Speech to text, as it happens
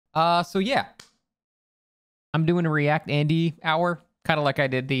So yeah, I'm doing a React Andy hour, kind of like I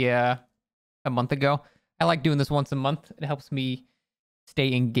did the a month ago. I like doing this once a month. It helps me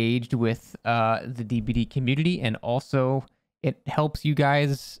stay engaged with the DBD community, and also it helps you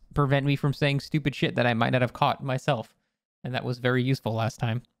guys prevent me from saying stupid shit that I might not have caught myself, and that was very useful last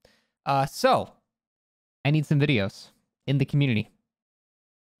time. So I need some videos in the community.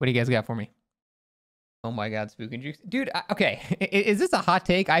 What do you guys got for me? Oh my god, Spook and Juice. Dude, okay. Is this a hot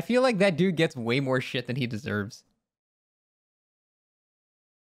take? I feel like that dude gets way more shit than he deserves.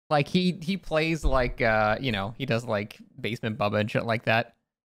 Like, he plays like, he does like Basement Bubba and shit like that.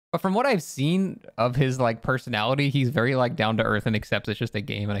 But from what I've seen of his like personality, he's very like down to earth and accepts it's just a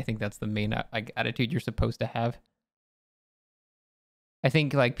game, and I think that's the main like attitude you're supposed to have. I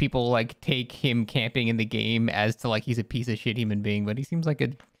think like people like take him camping in the game as to like he's a piece of shit human being, but he seems like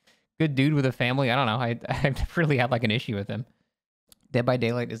a good dude with a family. I don't know. I've never really had like an issue with him. Dead by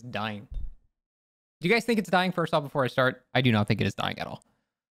Daylight is dying. Do you guys think it's dying? First off, before I start, I do not think it is dying at all.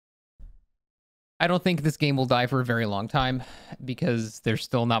 I don't think this game will die for a very long time because there's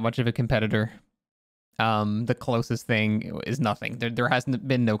still not much of a competitor. The closest thing is nothing. There hasn't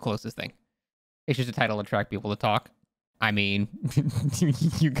been no closest thing. It's just a title to attract people to talk. I mean,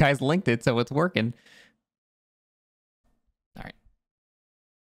 you guys linked it, so it's working. All right.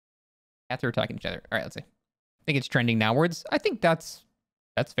 After we're talking to each other. All right, let's see. I think it's trending downwards. I think that's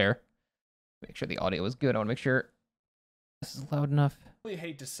fair. Make sure the audio is good. I want to make sure this is loud enough. I really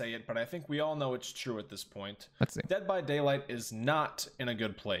hate to say it, but I think we all know it's true at this point. Let's see. Dead by Daylight is not in a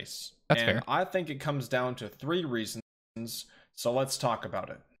good place. That's and fair. I think it comes down to 3 reasons, so let's talk about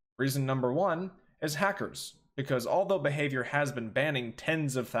it. Reason number 1 is hackers. Because although behavior has been banning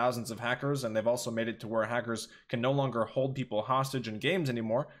tens of thousands of hackers, and they've also made it to where hackers can no longer hold people hostage in games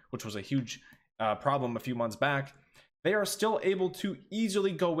anymore, which was a huge problem a few months back, they are still able to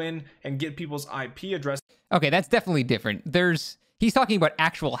easily go in and get people's IP address. Okay, that's definitely different. He's talking about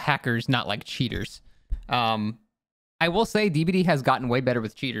actual hackers, not like cheaters. I will say DBD has gotten way better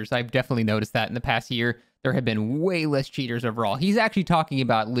with cheaters. I've definitely noticed that in the past year. There have been way less cheaters overall. He's actually talking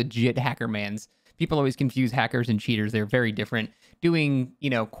about legit hacker mans. People always confuse hackers and cheaters. They're very different. Doing,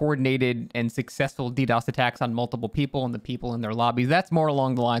 coordinated and successful DDoS attacks on multiple people and the people in their lobbies, that's more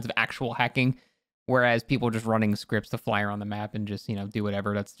along the lines of actual hacking. Whereas people just running scripts to fly around the map and just, do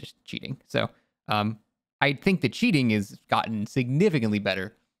whatever, that's just cheating. So I think the cheating has gotten significantly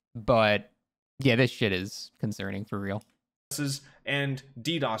better. But yeah, this shit is concerning for real. And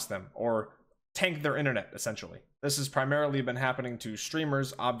DDoS them, or tank their internet, essentially. This has primarily been happening to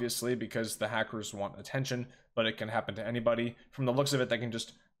streamers, obviously, because the hackers want attention, but it can happen to anybody. From the looks of it, they can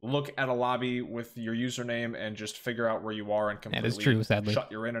just look at a lobby with your username and just figure out where you are and completely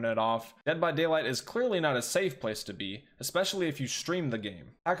shut your internet off. Dead by Daylight is clearly not a safe place to be, especially if you stream the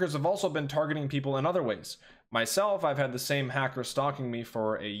game. Hackers have also been targeting people in other ways. Myself, I've had the same hacker stalking me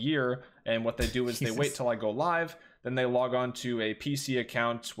for a year, and what they do is they wait till I go live, then they log on to a PC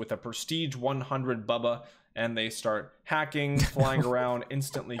account with a Prestige 100 Bubba, and they start hacking, flying around,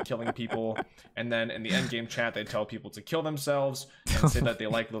 instantly killing people, and then in the endgame chat they tell people to kill themselves and say that they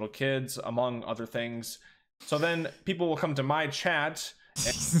like little kids, among other things. So then people will come to my chat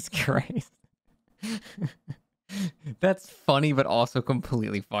and Jesus Christ. That's funny, but also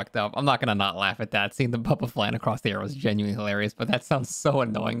completely fucked up. I'm not gonna not laugh at that. Seeing the Bubba flying across the air was genuinely hilarious, but that sounds so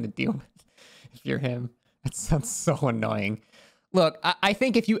annoying to deal with if you're him. That sounds so annoying. Look, I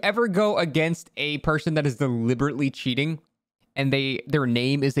think if you ever go against a person that is deliberately cheating and their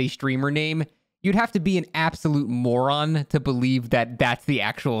name is a streamer name, you'd have to be an absolute moron to believe that that's the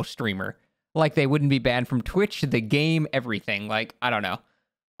actual streamer. Like, they wouldn't be banned from Twitch, the game, everything. Like, I don't know.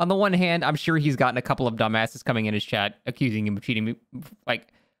 On the one hand, I'm sure he's gotten a couple of dumbasses coming in his chat accusing him of cheating. Like,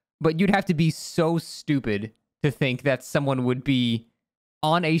 but you'd have to be so stupid to think that someone would be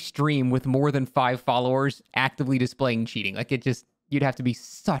on a stream with more than 5 followers actively displaying cheating. Like, you'd have to be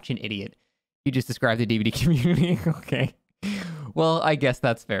such an idiot. You just described the DBD community. Okay. Well, I guess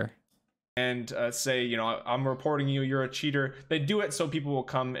that's fair. And say, I'm reporting you, you're a cheater. They do it so people will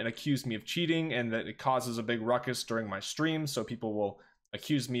come and accuse me of cheating, and that it causes a big ruckus during my stream, so people will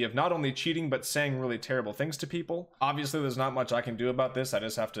accuse me of not only cheating, but saying really terrible things to people. Obviously, there's not much I can do about this. I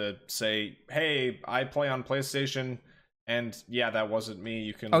just have to say, hey, I play on PlayStation, and yeah, that wasn't me.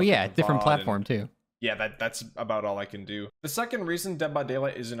 You can. Oh yeah, different platform too. Yeah, that's about all I can do. The second reason Dead by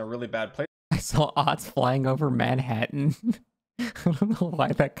Daylight is in a really bad place. I saw odds flying over Manhattan. I don't know why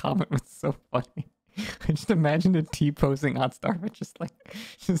that comment was so funny. I just imagined a T-posing Hotstar, but just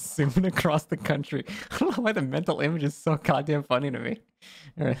zooming across the country. I don't know why the mental image is so goddamn funny to me.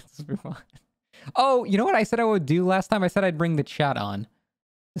 All right, let's move on. Oh, you know what I said I would do last time? I said I'd bring the chat on.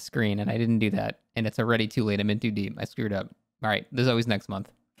 the screen, and I didn't do that. And it's already too late. I'm in too deep. I screwed up. All right, there's always next month.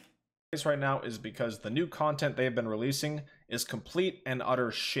 Right now is because the new content they've been releasing is complete and utter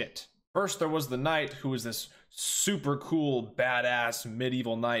shit. First, there was the knight, who is this super cool, badass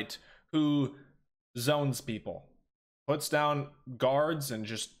medieval knight who zones people, puts down guards, and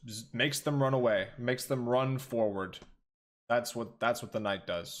just makes them run away, makes them run forward. That's what the knight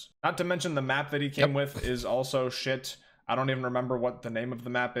does. Not to mention the map that he came with is also shit. I don't even remember what the name of the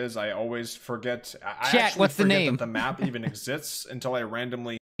map is. I always forget. Chat, what's the name? That the map even exists until I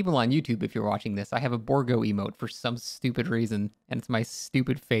randomly. People on YouTube, if you're watching this, I have a Borgo emote for some stupid reason, and it's my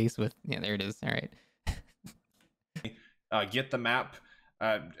stupid face with, yeah, there it is. All right. Get the map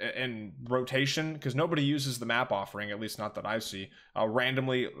in rotation, because nobody uses the map offering, at least not that I see. I'll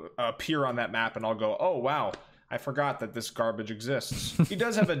randomly appear on that map, and I'll go, oh, wow, I forgot that this garbage exists. He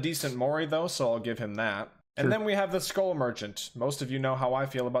does have a decent Mori, though, so I'll give him that. And then we have the Skull Merchant. Most of you know how I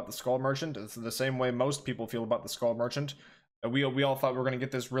feel about the Skull Merchant. It's the same way most people feel about the Skull Merchant. We all thought we were going to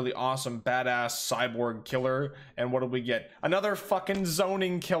get this really awesome, badass cyborg killer, and what did we get? Another fucking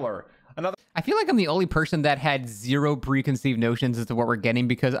zoning killer. I feel like I'm the only person that had zero preconceived notions as to what we're getting,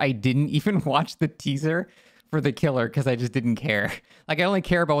 because I didn't even watch the teaser for the killer, because I just didn't care. Like, I only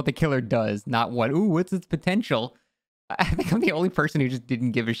care about what the killer does, not what's its potential. I think I'm the only person who just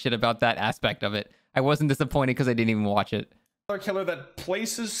didn't give a shit about that aspect of it. I wasn't disappointed because I didn't even watch it. Killer that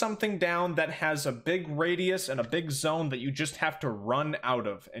places something down that has a big radius and a big zone that you just have to run out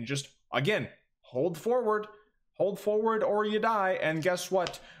of, and just, again, hold forward or you die. And guess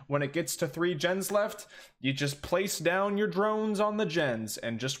what? When it gets to 3 gens left, you just place down your drones on the gens,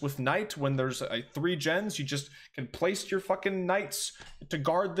 and just with night, when there's 3 gens, you just can place your fucking knights to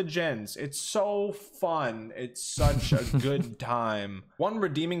guard the gens. It's so fun. It's such a good time. One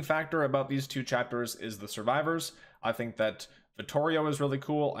redeeming factor about these 2 chapters is the survivors. I think that Vittorio is really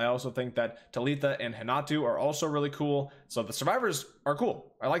cool. I also think that Talitha and Hinatu are also really cool. So the survivors are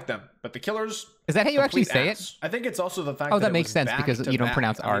cool. I like them. But the killers... Is that how you actually say it? I think it's also the fact that it makes sense because you don't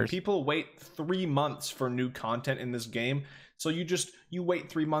pronounce R's. I mean, people wait 3 months for new content in this game. So you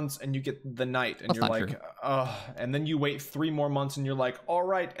wait 3 months and you get the knight, and That's you're not like, true. ugh. And then you wait 3 more months and you're like, all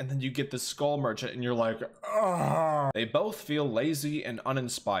right. And then you get the Skull Merchant and you're like, ugh. They both feel lazy and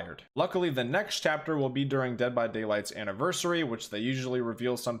uninspired. Luckily, the next chapter will be during Dead by Daylight's anniversary, which they usually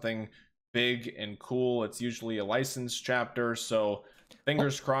reveal something big and cool. It's usually a licensed chapter, so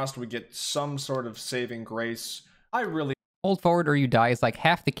fingers crossed we get some sort of saving grace. Hold forward or you die is like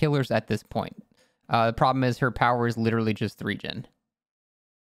half the killers at this point. The problem is her power is literally just 3 gen.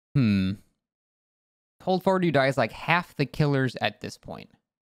 Hold forward or you die is like half the killers at this point.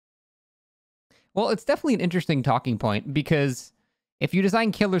 Well, it's definitely an interesting talking point, because if you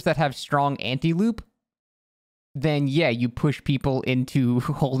design killers that have strong anti-loop, then yeah, you push people into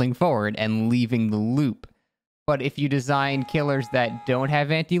holding forward and leaving the loop. But if you design killers that don't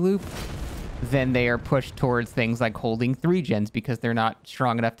have anti-loop, then they are pushed towards things like holding 3 gens because they're not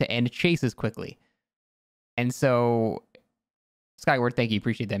strong enough to end chases quickly. And so, Skyward, thank you,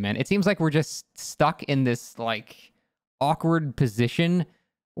 appreciate that, man. It seems like we're just stuck in this, like, awkward position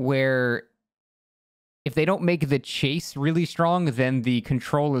where if they don't make the chase really strong, then the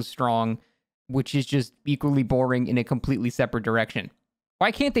control is strong, which is just equally boring in a completely separate direction.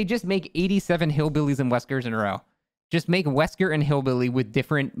 Why can't they just make 87 Hillbillies and Weskers in a row? Just make Wesker and Hillbilly with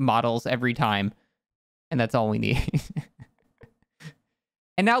different models every time, and that's all we need.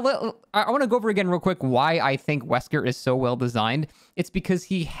 And now I want to go over again real quick why I think Wesker is so well designed. It's because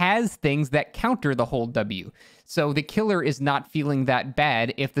he has things that counter the hold W. So the killer is not feeling that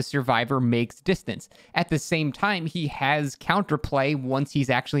bad if the survivor makes distance. At the same time, he has counterplay once he's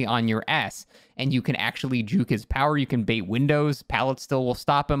actually on your ass. And you can actually juke his power. You can bait windows. Pallets still will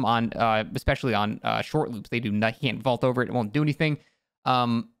stop him on, especially on short loops. They do not, he can't vault over it. It won't do anything.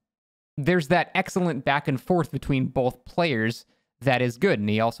 There's that excellent back and forth between both players that is good. And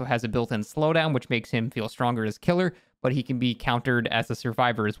he also has a built-in slowdown, which makes him feel stronger as killer, but he can be countered as a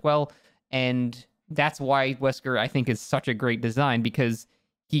survivor as well. And that's why Wesker, I think, is such a great design, because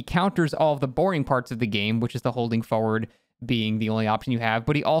he counters all of the boring parts of the game, which is the holding forward being the only option you have,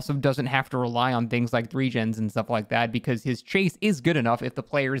 but he also doesn't have to rely on things like 3 gens and stuff like that, because his chase is good enough if the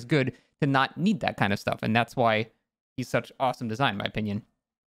player is good to not need that kind of stuff. And that's why he's such awesome design, in my opinion.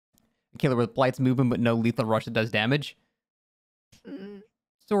 A killer with Blight's movement, but no lethal rush that does damage.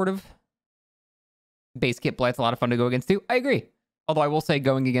 Sort of. Base kit Blight's a lot of fun to go against too. I agree. Although I will say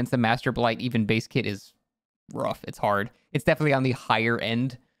going against the Master Blight, even base kit, is rough. It's hard. It's definitely on the higher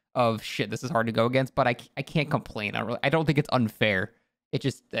end of shit. This is hard to go against, but I can't complain. I don't think it's unfair.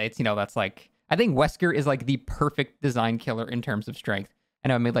 It's, you know, that's like, I think Wesker is like the perfect design killer in terms of strength. I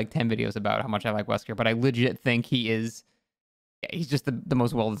know I made like 10 videos about how much I like Wesker, but I legit think he's just the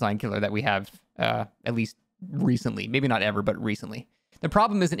most well-designed killer that we have, at least recently. Maybe not ever, but recently. The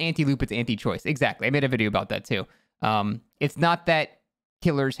problem isn't anti-loop, it's anti-choice. Exactly. I made a video about that too. It's not that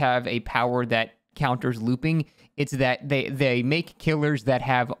killers have a power that counters looping. It's that they make killers that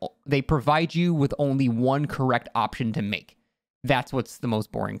they provide you with only one correct option to make. That's what's the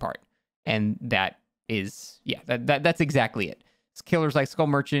most boring part. And that is, yeah, that's exactly it. It's killers like Skull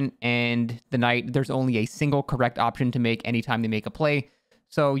Merchant and the Knight, there's only a single correct option to make anytime they make a play.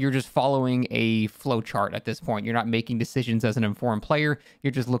 So you're just following a flow chart at this point. You're not making decisions as an informed player.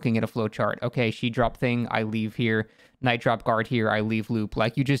 You're just looking at a flow chart. Okay, she drop thing, I leave here. Knight drop guard here, I leave loop.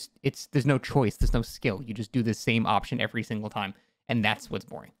 Like there's no choice, there's no skill. You just do the same option every single time. And that's what's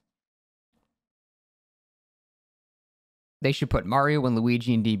boring. They should put Mario and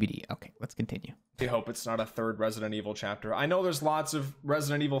Luigi in DBD. Okay, let's continue. I hope it's not a third Resident Evil chapter. I know there's lots of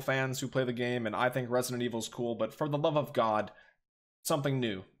Resident Evil fans who play the game, and I think Resident Evil's cool, but for the love of God, something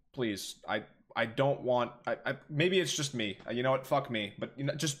new, please. I don't want... maybe it's just me. You know what? Fuck me.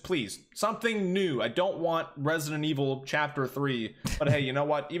 But just please, something new. I don't want Resident Evil Chapter 3. But hey, you know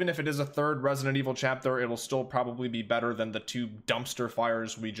what? Even if it is a third Resident Evil chapter, it'll still probably be better than the 2 dumpster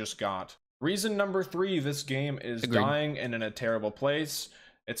fires we just got. Reason number 3, this game is Agreed. dying and in a terrible place.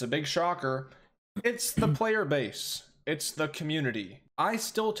 It's a big shocker. It's the player base. It's the community. I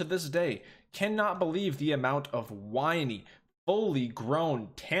still, to this day, cannot believe the amount of whiny, fully grown,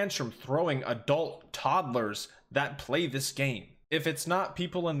 tantrum-throwing adult toddlers that play this game. If it's not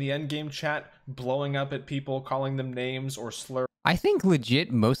people in the endgame chat blowing up at people, calling them names or slurs. I think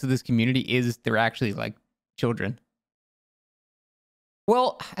legit most of this community they're actually like children.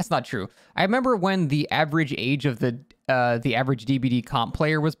 Well, that's not true. I remember when the average age of the average DBD comp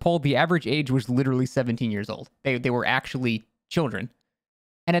player was polled, the average age was literally 17 years old. They were actually children.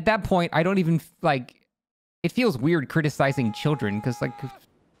 And at that point, I don't even, like, it feels weird criticizing children because, like,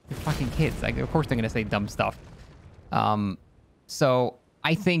 they're fucking kids. Like, of course they're going to say dumb stuff. So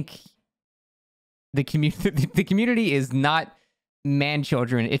I think the community is not man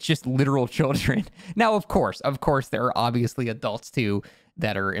children, it's just literal children. Now, of course, there are obviously adults too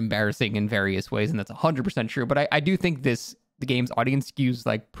that are embarrassing in various ways, and that's 100% true. But I do think the game's audience skews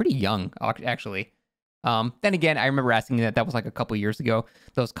like pretty young, actually. Then again, I remember asking that was like a couple years ago.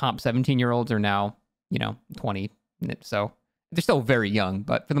 Those comp 17-year-olds are now, 20, so they're still very young.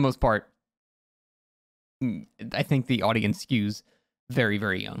 But for the most part, I think the audience skews very,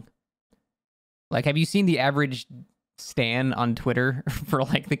 very young. Like, have you seen the average stan on Twitter for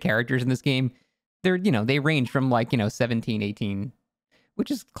like the characters in this game? They're, they range from like, 17, 18,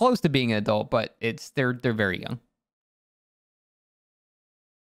 which is close to being an adult, but they're very young.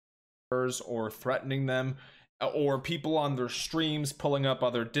 Or threatening them, or people on their streams pulling up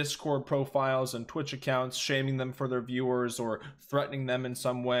other Discord profiles and Twitch accounts, shaming them for their viewers or threatening them in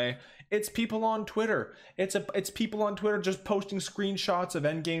some way. It's people on Twitter. It's people on Twitter just posting screenshots of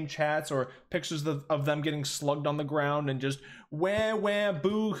endgame chats or pictures of them getting slugged on the ground and just wah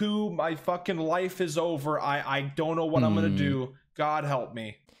boo hoo, my fucking life is over. I don't know what I'm gonna do. God help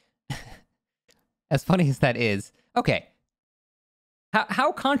me. As funny as that is, okay.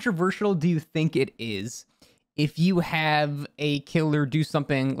 How controversial do you think it is if you have a killer do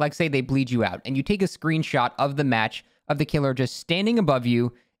something, like say they bleed you out, and you take a screenshot of the match of the killer just standing above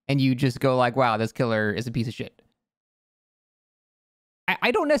you, and you just go like, wow, this killer is a piece of shit?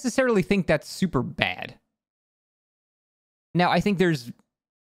 I don't necessarily think that's super bad. Now, I think there's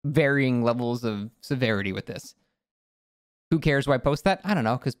varying levels of severity with this. Who cares why I post that? I don't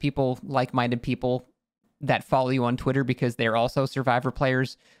know, because people, like-minded people that follow you on Twitter because they're also Survivor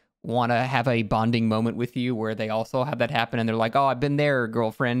players, want to have a bonding moment with you where they also have that happen, and they're like, oh, I've been there,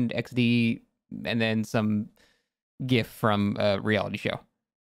 girlfriend, XD, and then some gif from a reality show.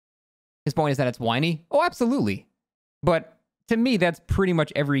 His point is that it's whiny? Oh, absolutely. But to me, that's pretty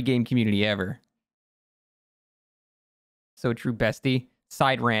much every game community ever. So true, bestie.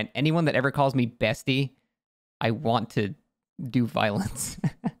 Side rant. Anyone that ever calls me bestie, I want to do violence.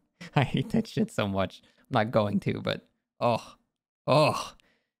 I hate that shit so much. I'm not going to, but oh,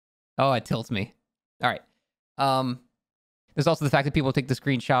 it tilts me. All right. There's also the fact that people take the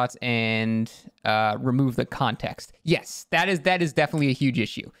screenshots and remove the context. Yes, that is definitely a huge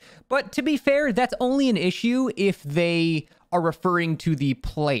issue. But to be fair, that's only an issue if they are referring to the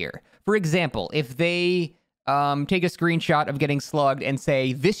player. For example, if they take a screenshot of getting slugged and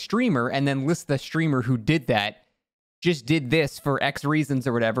say, this streamer, and then list the streamer who did that, just did this for X reasons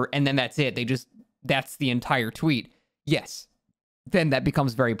or whatever, and then that's it. That's the entire tweet. Yes, then that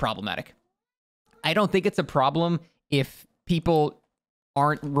becomes very problematic. I don't think it's a problem if people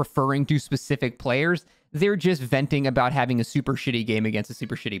aren't referring to specific players. They're just venting about having a super shitty game against a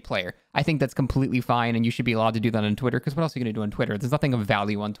super shitty player. I think that's completely fine, and you should be allowed to do that on Twitter, because what else are you going to do on Twitter? There's nothing of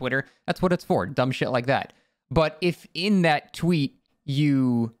value on Twitter. That's what it's for, dumb shit like that. But if in that tweet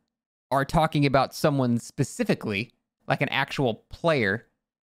you are talking about someone specifically, like an actual player,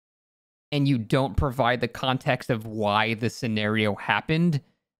 and you don't provide the context of why the scenario happened,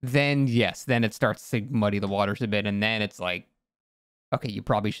 then yes, then it starts to muddy the waters a bit, and then it's like, okay, you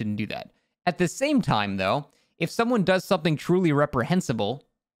probably shouldn't do that. At the same time, though, if someone does something truly reprehensible,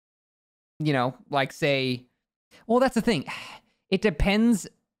 you know, like say, well, that's the thing. It depends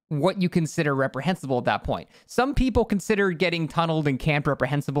what you consider reprehensible at that point. Some people consider getting tunneled and camped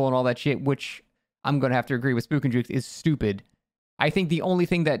reprehensible and all that shit, which I'm going to have to agree with Spook and Jukes is stupid. I think the only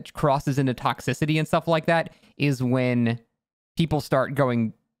thing that crosses into toxicity and stuff like that is when people start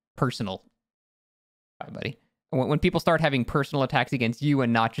going personal. Bye, buddy. When people start having personal attacks against you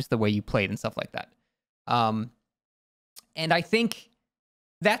and not just the way you played and stuff like that. And I think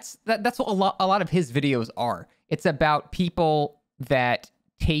that's what a lot of his videos are. It's about people that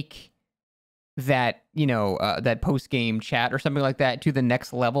take that, you know, that post-game chat or something like that to the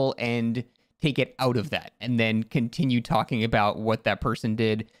next level and take it out of that and then continue talking about what that person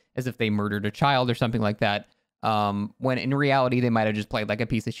did as if they murdered a child or something like that. When in reality, they might have just played like a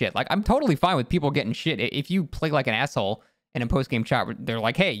piece of shit. Like, I'm totally fine with people getting shit. If you play like an asshole in a post-game chat, they're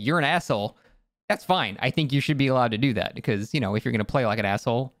like, hey, you're an asshole. That's fine. I think you should be allowed to do that because, you know, if you're going to play like an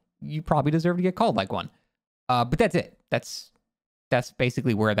asshole, you probably deserve to get called like one. But that's it. That's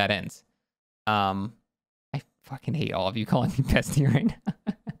basically where that ends. I fucking hate all of you calling me bestie right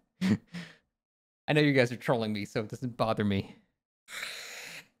now. I know you guys are trolling me, so it doesn't bother me.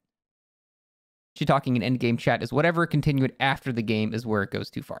 She talking in endgame chat is whatever continued after the game is where it goes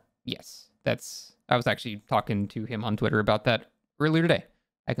too far. Yes, I was actually talking to him on Twitter about that earlier today.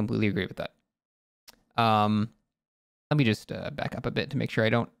 I completely agree with that. Let me just back up a bit to make sure I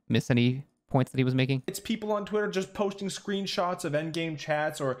don't miss any points that he was making. It's people on Twitter just posting screenshots of endgame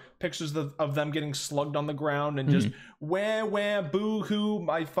chats or pictures of them getting slugged on the ground and just wah boo-hoo,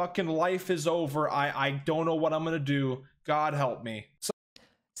 my fucking life is over. I don't know what I'm gonna do. God help me.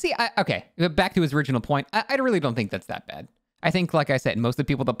 See, okay, back to his original point. I really don't think that's that bad. I think, like I said, most of the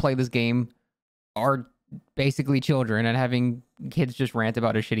people that play this game are basically children, and having kids just rant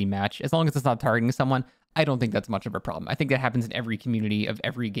about a shitty match, as long as it's not targeting someone, I don't think that's much of a problem. I think that happens in every community of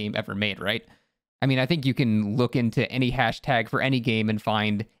every game ever made, right? I mean, I think you can look into any hashtag for any game and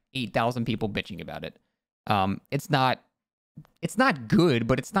find 8,000 people bitching about it. It's not good,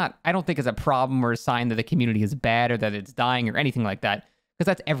 but it's not, I don't think it's a problem or a sign that the community is bad or that it's dying or anything like that.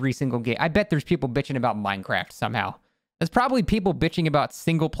 Because that's every single game. I bet there's people bitching about Minecraft somehow. There's probably people bitching about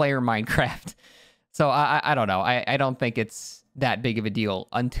single-player Minecraft. So I don't know. I don't think it's that big of a deal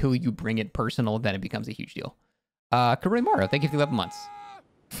until you bring it personal. Then it becomes a huge deal. Karoy Mario, thank you for 11 months.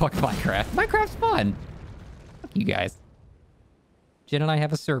 Fuck Minecraft. Minecraft's fun. Fuck you guys. Jen and I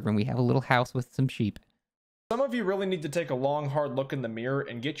have a server, and we have a little house with some sheep. Some of you really need to take a long, hard look in the mirror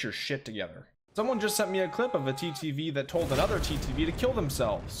and get your shit together. Someone just sent me a clip of a TTV that told another TTV to kill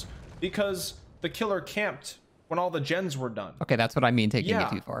themselves because the killer camped when all the gens were done. Okay, that's what I mean taking it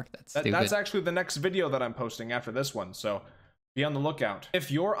too far. That's stupid. That's actually the next video that I'm posting after this one, so be on the lookout.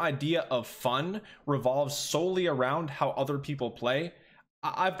 If your idea of fun revolves solely around how other people play,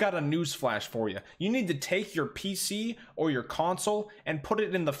 I've got a news flash for you. You need to take your PC or your console and put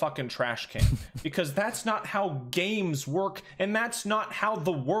it in the fucking trash can because that's not how games work and that's not how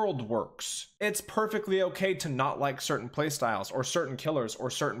the world works. It's perfectly okay to not like certain playstyles or certain killers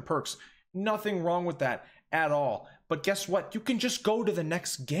or certain perks. Nothing wrong with that at all. But guess what? You can just go to the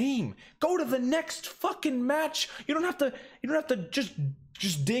next game. Go to the next fucking match. You don't have to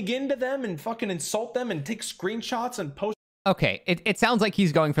just dig into them and fucking insult them and take screenshots and post. Okay, it sounds like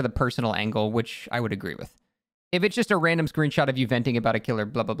he's going for the personal angle, which I would agree with. If it's just a random screenshot of you venting about a killer,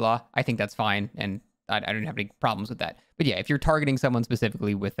 blah, blah, blah, I think that's fine, and I don't have any problems with that. But yeah, if you're targeting someone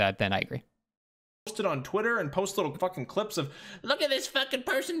specifically with that, then I agree. Post it on Twitter and post little fucking clips of, look at this fucking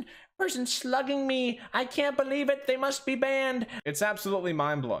person slugging me. I can't believe it. They must be banned. It's absolutely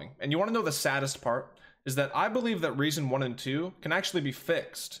mind-blowing. And you want to know the saddest part? Is that I believe that Reason 1 and 2 can actually be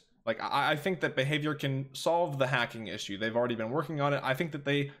fixed. Like, I think that behavior can solve the hacking issue. They've already been working on it. I think that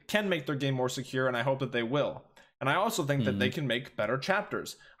they can make their game more secure, and I hope that they will. And I also think that they can make better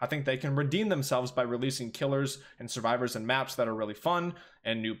chapters. I think they can redeem themselves by releasing killers and survivors and maps that are really fun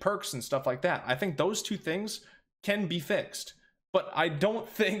and new perks and stuff like that. I think those two things can be fixed. But I don't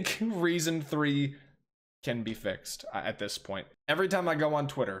think Reason 3 can be fixed at this point. Every time I go on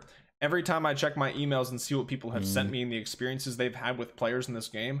Twitter Every time I check my emails and see what people have sent me and the experiences they've had with players in this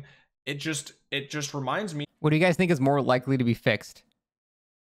game, it just reminds me. What do you guys think is more likely to be fixed?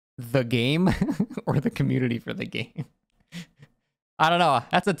 The game or the community for the game? I don't know.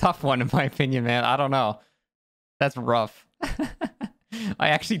 That's a tough one in my opinion, man. I don't know. That's rough. I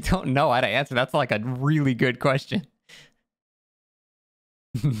actually don't know how to answer. That's like a really good question.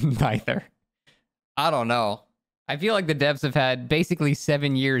 Neither. I don't know. I feel like the devs have had basically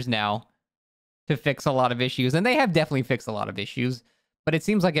 7 years now to fix a lot of issues, and they have definitely fixed a lot of issues, but it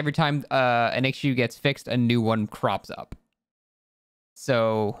seems like every time an issue gets fixed, a new one crops up.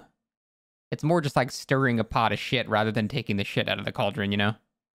 So it's more just like stirring a pot of shit rather than taking the shit out of the cauldron, you know?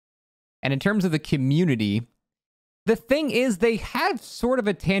 And in terms of the community, the thing is they have sort of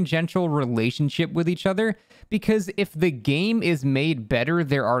a tangential relationship with each other, because if the game is made better,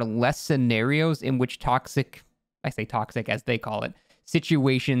 there are less scenarios in which toxic, I say toxic as they call it,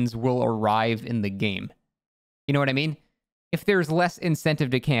 situations will arrive in the game. You know what I mean? If there's less incentive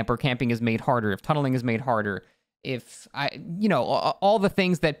to camp, or camping is made harder, if tunneling is made harder, if all the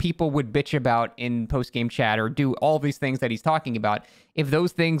things that people would bitch about in post-game chat or do all these things that he's talking about, if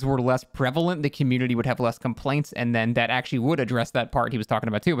those things were less prevalent, the community would have less complaints, and then that actually would address that part he was talking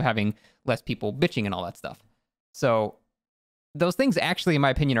about too, of having less people bitching and all that stuff. So those things actually, in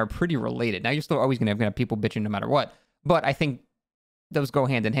my opinion, are pretty related. Now, you're still always going to have people bitching no matter what, but I think those go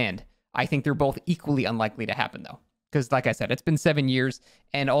hand in hand. I think they're both equally unlikely to happen, though. Because, like I said, it's been 7 years,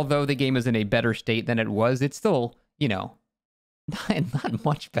 and although the game is in a better state than it was, it's still, not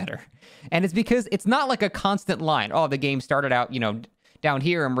much better. And it's because it's not like a constant line. Oh, the game started out, down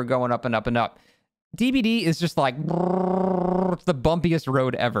here, and we're going up and up and up. DBD is just like, it's the bumpiest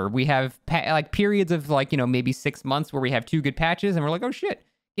road ever. We have periods of maybe 6 months where we have 2 good patches, and we're like, oh shit,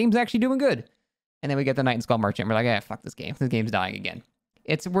 game's actually doing good. And then we get the Night and Skull Merchant, and we're like, fuck this game. This game's dying again.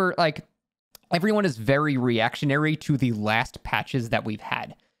 Everyone is very reactionary to the last patches that we've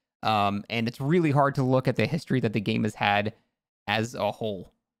had. And it's really hard to look at the history that the game has had as a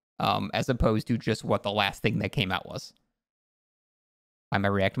whole, as opposed to just what the last thing that came out was. Why am I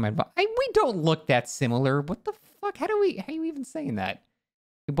reacting to my... we don't look that similar. What the fuck? How are you even saying that?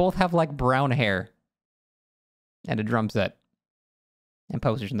 We both have, brown hair. And a drum set. And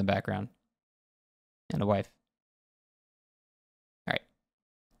posters in the background. And a wife.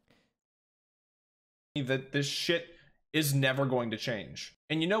 That this shit is never going to change.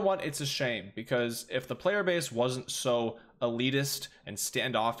 And you know what? It's a shame, because if the player base wasn't so elitist and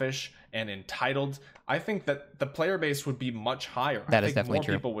standoffish and entitled, I think that the player base would be much higher. That I is think definitely more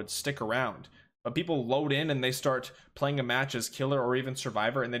true. people would stick around. But people load in and they start playing a match as killer or even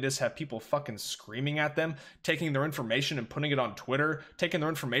survivor, and they just have people fucking screaming at them, taking their information and putting it on Twitter, taking their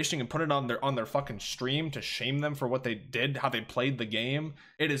information and putting it on their fucking stream to shame them for what they did, how they played the game.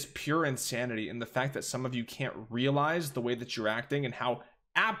 It is pure insanity, and the fact that some of you can't realize the way that you're acting and how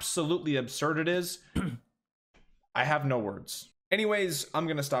absolutely absurd it is, I have no words. Anyways, I'm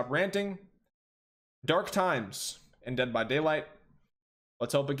gonna stop ranting. Dark times in Dead by Daylight.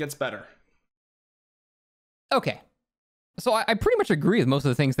 Let's hope it gets better. Okay. So I pretty much agree with most of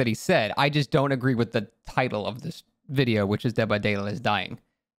the things that he said. I just don't agree with the title of this video, which is Dead by Daylight is dying.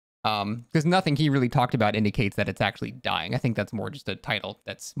 Because nothing he really talked about indicates that it's actually dying. I think that's more just a title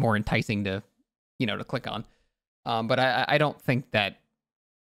that's more enticing to, to click on. But I don't think that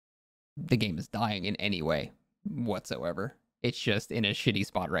the game is dying in any way whatsoever. It's just in a shitty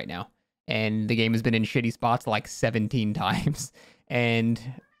spot right now. And the game has been in shitty spots 17 times. And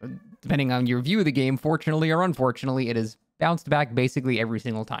depending on your view of the game, fortunately or unfortunately, it has bounced back basically every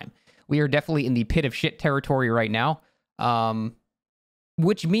single time. We are definitely in the pit of shit territory right now,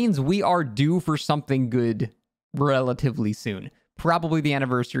 which means we are due for something good relatively soon. Probably the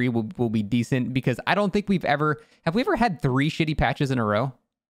anniversary will be decent, because I don't think have we ever had 3 shitty patches in a row?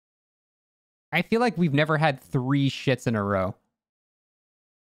 I feel like we've never had 3 shits in a row.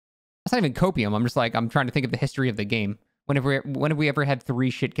 That's not even copium. I'm trying to think of the history of the game. When have we ever had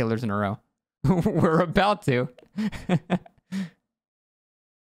 3 shit killers in a row? We're about to.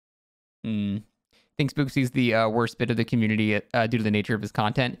 Think Spooksy's the worst bit of the community due to the nature of his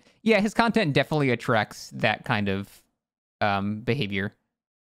content. Yeah, his content definitely attracts that kind of behavior.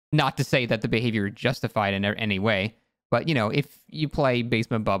 Not to say that the behavior is justified in any way, but if you play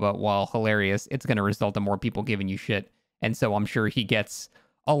Basement Bubba while hilarious, it's going to result in more people giving you shit. And so I'm sure he gets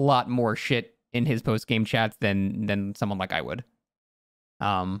a lot more shit in his post-game chats than someone like I would.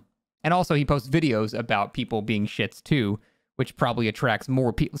 And also he posts videos about people being shits too, which probably attracts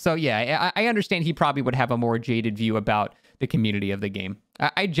more people. So yeah, I understand he probably would have a more jaded view about the community of the game.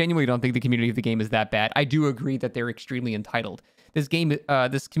 I genuinely don't think the community of the game is that bad. I do agree that they're extremely entitled. This game,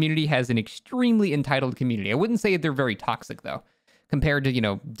 this community has an extremely entitled community. I wouldn't say they're very toxic though. Compared to,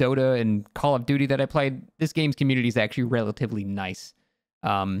 Dota and Call of Duty that I played, this game's community is actually relatively nice.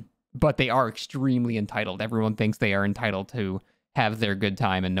 But they are extremely entitled. Everyone thinks they are entitled to have their good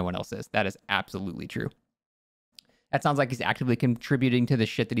time and no one else is. That is absolutely true. That sounds like he's actively contributing to the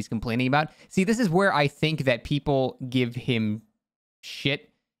shit that he's complaining about. See, this is where I think that people give him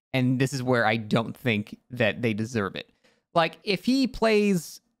shit, and this is where I don't think that they deserve it. Like, if he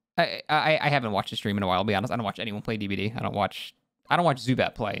plays... I haven't watched a stream in a while, I'll be honest. I don't watch anyone play DBD. I don't watch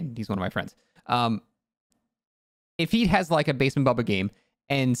Zubat play. He's one of my friends. If he has, like, a Basement Bubba game,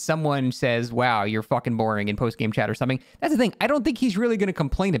 and someone says, wow, you're fucking boring in post-game chat or something, that's the thing. I don't think he's really going to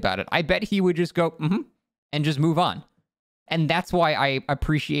complain about it. I bet he would just go, and just move on. And that's why I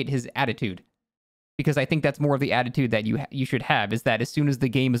appreciate his attitude. Because I think that's more of the attitude that you should have, is that as soon as the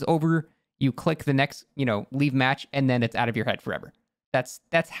game is over, you click the next, leave match, and then it's out of your head forever. That's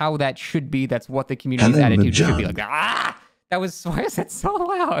how that should be. That's what the community's attitude should be like. That was, why is that so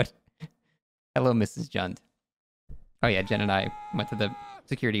loud? Hello, Mrs. Jund. Oh yeah, Jen and I went to the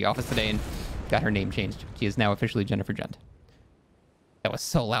security office today and got her name changed. She is now officially Jennifer Jund. That was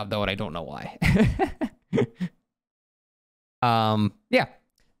so loud though, and I don't know why. Yeah.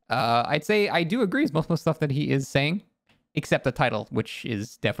 I'd say I do agree with most of the stuff that he is saying, except the title, which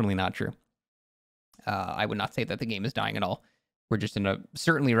is definitely not true. I would not say that the game is dying at all. We're just in a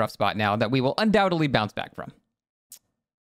certainly rough spot now that we will undoubtedly bounce back from.